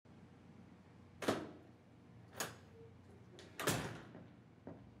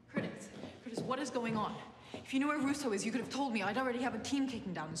what is going on? If you knew where Russo is, you could have told me. I'd already have a team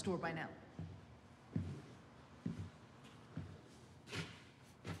kicking down his door by now.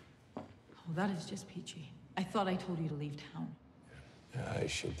 Oh, that is just peachy. I thought I told you to leave town. Yeah, I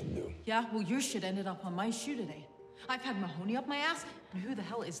shit to do. Yeah, well, your shit ended up on my shoe today. I've had Mahoney up my ass, and who the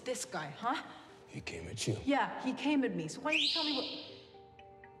hell is this guy, huh? He came at you. Yeah, he came at me, so why don't you tell me what...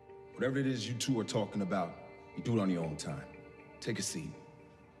 Whatever it is you two are talking about, you do it on your own time. Take a seat.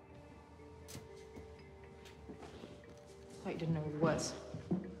 I thought you didn't know who he was.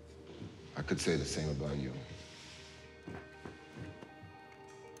 I could say the same about you.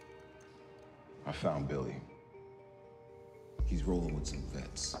 I found Billy. He's rolling with some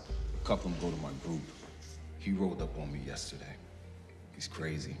vets. A couple of them go to my group. He rolled up on me yesterday. He's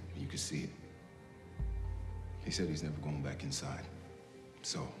crazy, you can see it. He said he's never going back inside.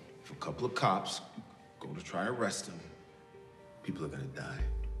 So, if a couple of cops go to try and arrest him, people are gonna die.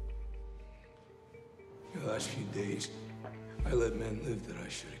 The last few days, I let men live that I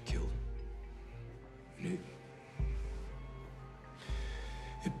should have killed. And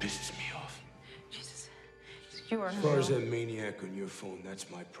it pisses me off. Jesus, you are... As far as that maniac on your phone, that's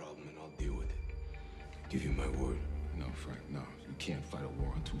my problem, and I'll deal with it. Give you my word. No, Frank, no. You can't fight a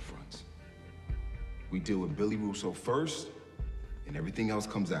war on two fronts. We deal with Billy Russo first, and everything else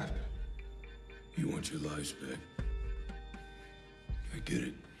comes after. You want your lives back. I get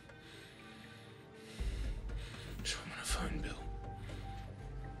it. So I'm gonna find Bill.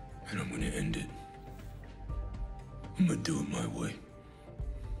 And I'm gonna end it. I'm gonna do it my way.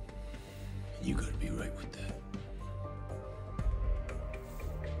 And you gotta be right with that.